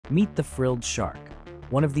Meet the frilled shark,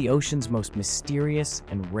 one of the ocean's most mysterious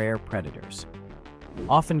and rare predators.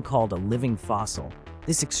 Often called a living fossil,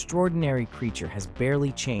 this extraordinary creature has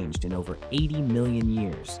barely changed in over 80 million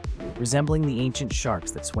years, resembling the ancient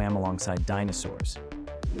sharks that swam alongside dinosaurs.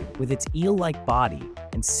 With its eel-like body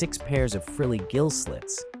and 6 pairs of frilly gill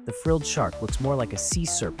slits, the frilled shark looks more like a sea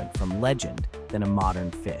serpent from legend than a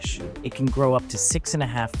modern fish. It can grow up to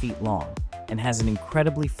 6.5 feet long and has an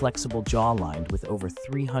incredibly flexible jaw lined with over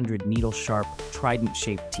 300 needle-sharp,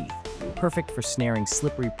 trident-shaped teeth, perfect for snaring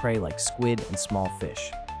slippery prey like squid and small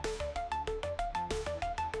fish.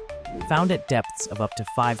 Found at depths of up to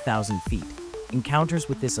 5,000 feet, encounters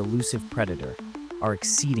with this elusive predator are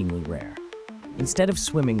exceedingly rare. Instead of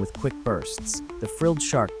swimming with quick bursts, the frilled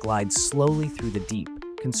shark glides slowly through the deep,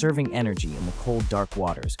 conserving energy in the cold, dark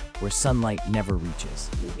waters where sunlight never reaches.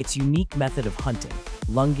 Its unique method of hunting,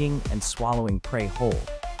 lunging and swallowing prey whole,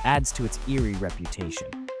 adds to its eerie reputation.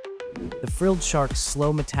 The frilled shark's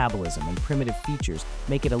slow metabolism and primitive features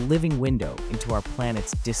make it a living window into our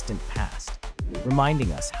planet's distant past,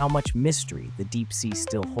 reminding us how much mystery the deep sea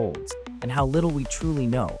still holds and how little we truly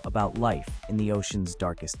know about life in the ocean's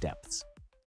darkest depths.